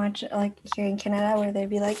that so much, like here in Canada, where they'd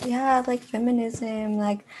be like, yeah, like feminism,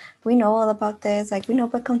 like we know all about this, like we know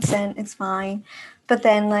about consent, it's fine. But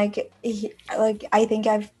then like I think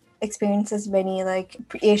I've experienced as many like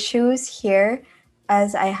issues here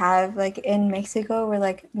as I have like in Mexico, where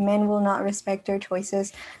like men will not respect their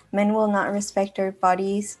choices, men will not respect their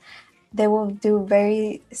bodies. They will do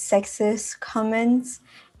very sexist comments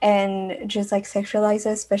and just like sexualize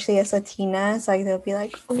us, especially as Latinas. Like they'll be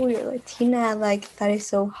like, oh, you're Latina, like that is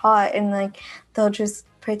so hot, and like they'll just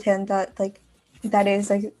pretend that like that is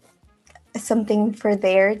like something for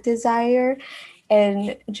their desire.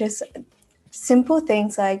 And just simple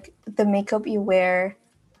things like the makeup you wear,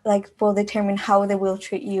 will determine how they will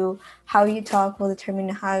treat you. How you talk will determine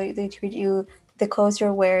how they treat you, the clothes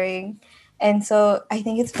you're wearing. And so I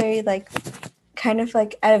think it's very kind of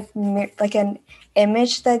an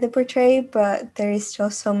image that they portray, but there is still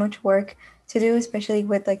so much work to do, especially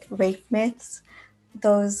with rape myths.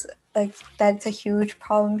 Those that's a huge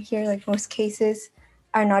problem here. Most cases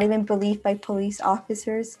are not even believed by police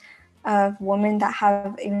officers of women that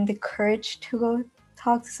have even the courage to go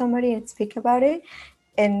talk to somebody and speak about it.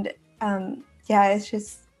 And it's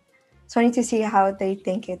just it's funny to see how they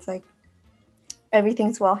think it's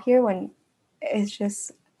everything's well here when it's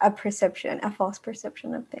just a false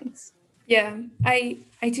perception of things. Yeah, I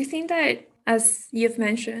do think that, as you've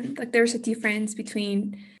mentioned, there's a difference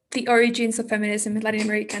between the origins of feminism in Latin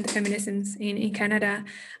America and the feminisms in Canada,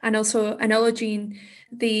 and also acknowledging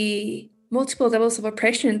the multiple levels of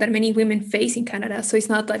oppression that many women face in Canada. So it's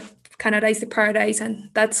not like Canada is the paradise and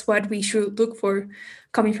that's what we should look for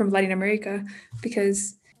coming from Latin America,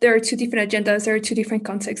 because there are two different agendas, there are two different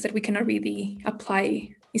contexts that we cannot really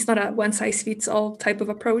apply. It's not a one-size-fits-all type of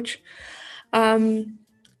approach. And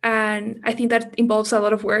I think that involves a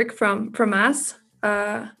lot of work from us,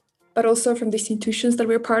 but also from the institutions that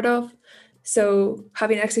we're part of. So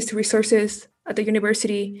having access to resources at the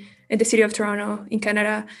university, in the city of Toronto, in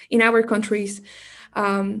Canada, in our countries,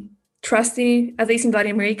 trusting, at least in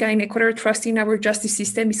Latin America, in Ecuador, trusting our justice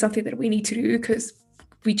system is something that we need to do because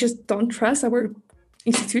we just don't trust our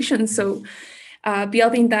institutions. So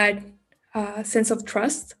building that sense of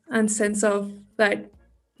trust and sense of that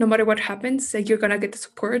no matter what happens, you're going to get the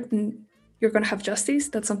support and you're going to have justice.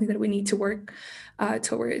 That's something that we need to work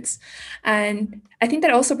towards. And I think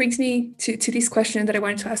that also brings me to this question that I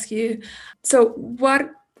wanted to ask you. So what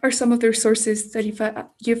are some of the resources that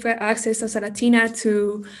you've got access as a Latina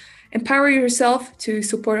to empower yourself, to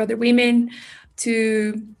support other women,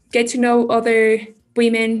 to get to know other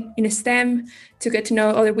women in STEM, to get to know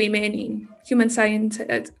other women in human science,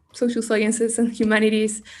 social sciences and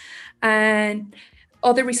humanities, and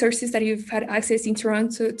other resources that you've had access in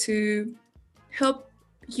Toronto to help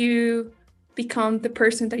you become the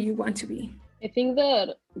person that you want to be? I think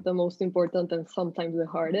that the most important and sometimes the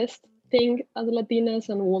hardest thing as Latinas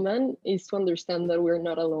and women is to understand that we're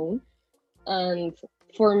not alone. And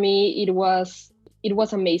for me, it was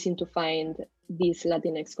amazing to find this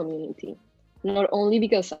Latinx community. Not only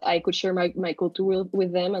because I could share my culture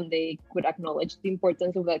with them and they could acknowledge the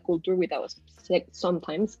importance of that culture with us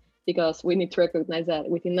sometimes, because we need to recognize that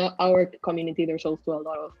within our community, there's also a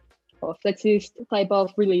lot of sexist type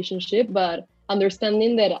of relationship, but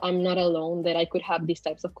understanding that I'm not alone, that I could have these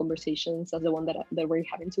types of conversations as the one that we're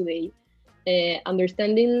having today.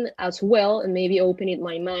 Understanding as well, and maybe opening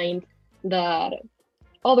my mind that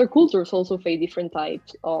other cultures also face different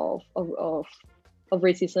types of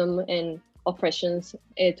racism and oppressions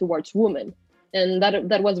towards women. And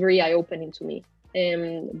that was very eye-opening to me.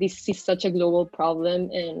 This is such a global problem,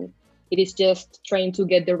 and it is just trying to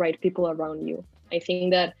get the right people around you. I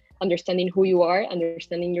think that understanding who you are,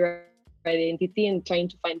 understanding your identity, and trying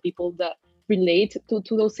to find people that relate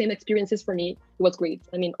to those same experiences, for me, was great.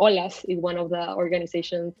 I mean, OLAS is one of the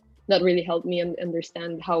organizations that really helped me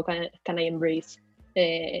understand how can I embrace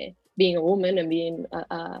being a woman and being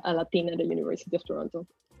a Latina at the University of Toronto.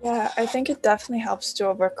 Yeah, I think it definitely helps to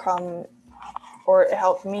overcome, or it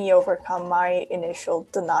helped me overcome my initial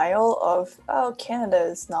denial of, oh, Canada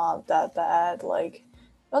is not that bad. I'm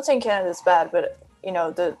not saying Canada is bad, but,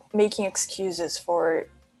 the making excuses for,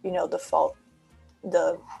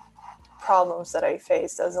 the problems that I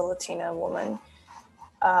faced as a Latina woman.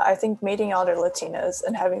 I think meeting other Latinas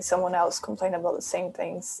and having someone else complain about the same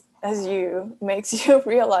things as you makes you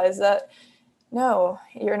realize that, no,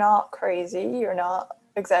 you're not crazy. You're not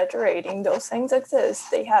exaggerating. Those things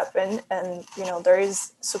exist. They happen. And, there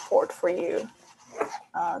is support for you.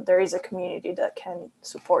 There is a community that can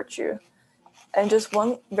support you. And just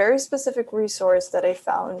one very specific resource that I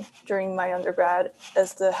found during my undergrad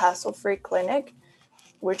is the Hassle-Free Clinic,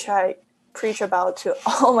 which I preach about to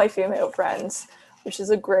all my female friends, which is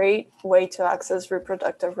a great way to access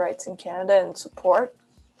reproductive rights in Canada and support.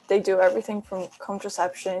 They do everything from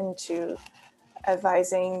contraception to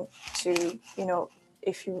advising to,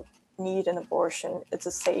 if you need an abortion, it's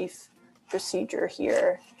a safe procedure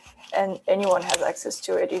here. And anyone has access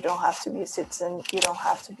to it. You don't have to be a citizen. You don't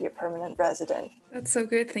have to be a permanent resident. That's so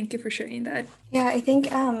good. Thank you for sharing that. Yeah, I think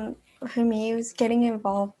for me, it was getting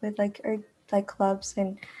involved with clubs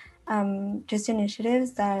and just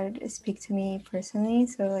initiatives that speak to me personally.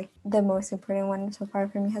 So the most important one so far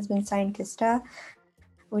for me has been Scientista,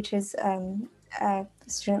 which is a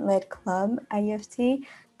student-led club at UofT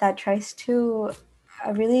that tries to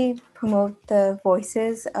really promote the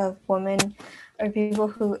voices of women or people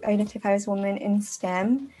who identify as women in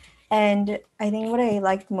STEM. And I think what I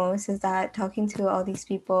liked most is that talking to all these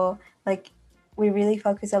people, like we really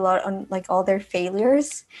focus a lot on like all their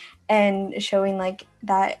failures and showing like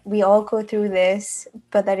that we all go through this,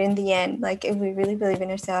 but that in the end, like if we really believe in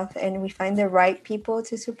ourselves and we find the right people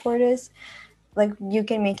to support us, like you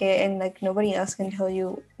can make it, and like nobody else can tell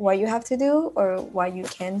you what you have to do or what you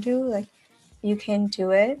can do. Like you can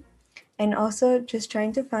do it. And also just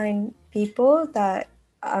trying to find people that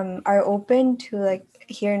are open to like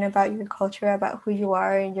hearing about your culture, about who you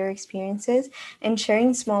are and your experiences, and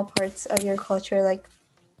sharing small parts of your culture. Like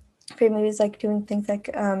for me, it's like doing things like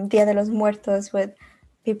Dia de los Muertos with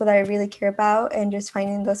people that I really care about, and just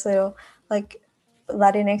finding those little like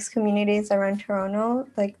Latinx communities around Toronto,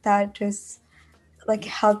 like that just like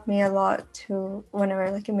helped me a lot to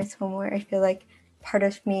whenever like I miss home, where I feel like part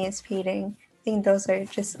of me is fading. I think those are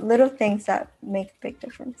just little things that make a big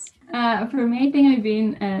difference. For me, I think I've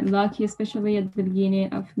been lucky, especially at the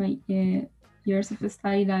beginning of my years of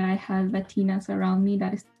study, that I had Latinas around me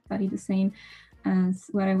that studied the same as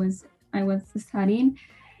what I was studying.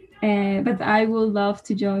 But I would love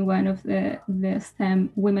to join one of the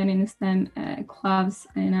STEM women in STEM clubs,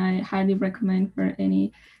 and I highly recommend for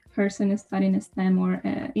any person studying STEM or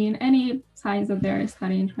in any science that they're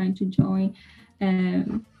studying, trying to join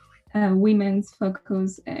women's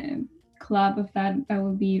focus club of that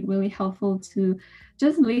would be really helpful to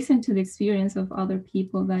just listen to the experience of other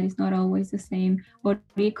people that is not always the same, or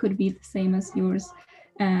it could be the same as yours.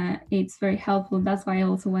 It's very helpful. That's why I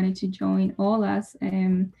also wanted to join OLAS,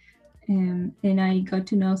 and I got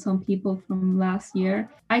to know some people from last year.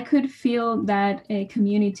 I could feel that a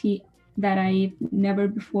community that I never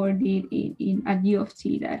before did at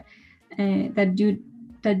UofT,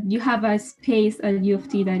 that you have a space at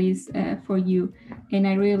UofT that is for you, and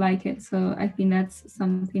I really like it. So I think that's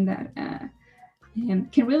something that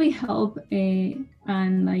can really help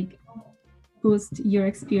and like boost your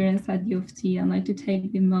experience at UofT, and like to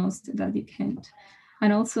take the most that you can,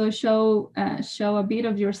 and also show a bit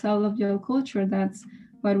of yourself, of your culture. That's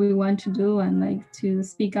what we want to do, and like to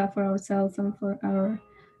speak up for ourselves and for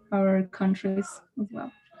our countries as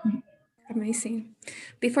well. Amazing.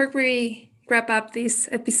 Before we wrap up this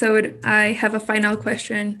episode, I have a final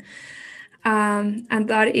question. And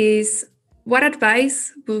that is, what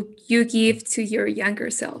advice would you give to your younger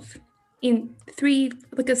self? In 3,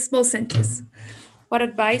 like a small sentence. What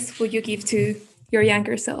advice would you give to your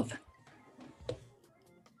younger self?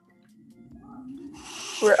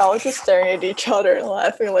 We're all just staring at each other and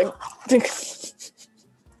laughing like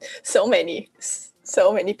so many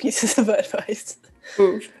pieces of advice.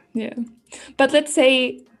 Oof. Yeah. But let's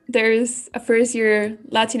say there's a first-year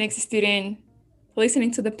Latinx student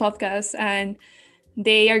listening to the podcast, and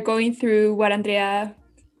they are going through what Andrea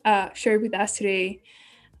shared with us today,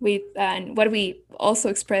 and what we also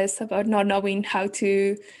expressed about not knowing how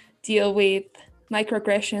to deal with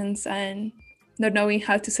microaggressions and not knowing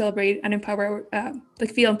how to celebrate and empower,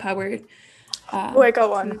 like feel empowered. I got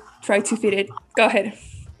one. Try to fit it. Go ahead.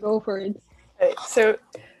 Go for it. Okay, so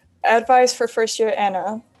advice for first year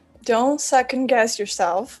Anna: don't second guess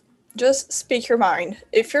yourself. Just speak your mind.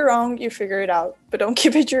 If you're wrong, you figure it out, but don't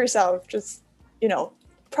keep it to yourself. Just,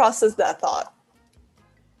 process that thought.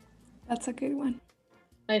 That's a good one.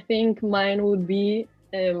 I think mine would be,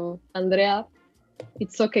 Andrea,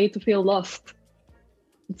 it's okay to feel lost.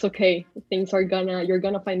 It's okay. You're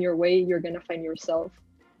gonna find your way, you're gonna find yourself,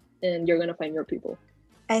 and you're gonna find your people.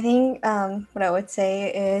 I think what I would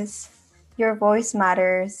say is your voice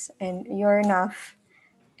matters and you're enough,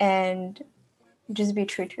 and just be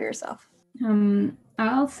true to yourself.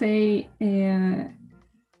 I'll say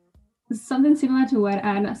something similar to what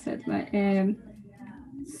Anna said. Like,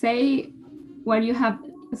 say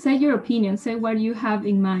your opinion, say what you have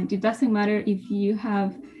in mind. It doesn't matter if you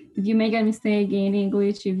make a mistake in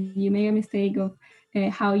English, if you make a mistake of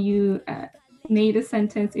how you made a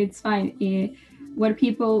sentence, it's fine. What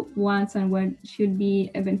people want and what should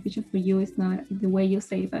be beneficial for you is not the way you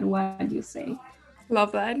say, but what you say.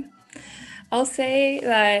 Love that. I'll say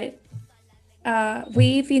that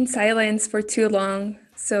we've been silenced for too long,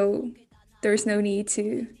 so there's no need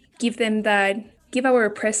to give our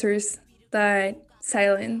oppressors that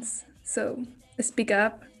silence. So speak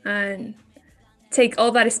up and take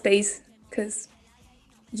all that space, because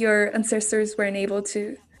your ancestors weren't able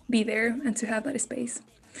to be there and to have that space.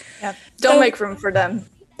 Yeah, don't make room for them.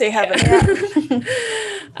 They haven't.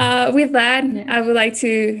 With that, I would like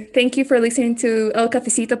to thank you for listening to El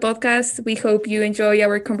CafeciTO podcast. We hope you enjoy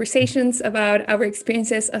our conversations about our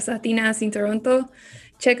experiences as Latinas in Toronto.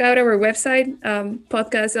 check out our website,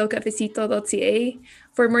 podcastelcafecito.ca,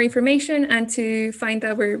 for more information and to find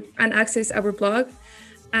and access our blog.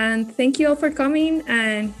 And thank you all for coming,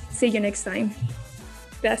 and see you next time.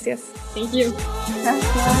 Gracias. Thank you.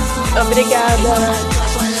 Obrigada.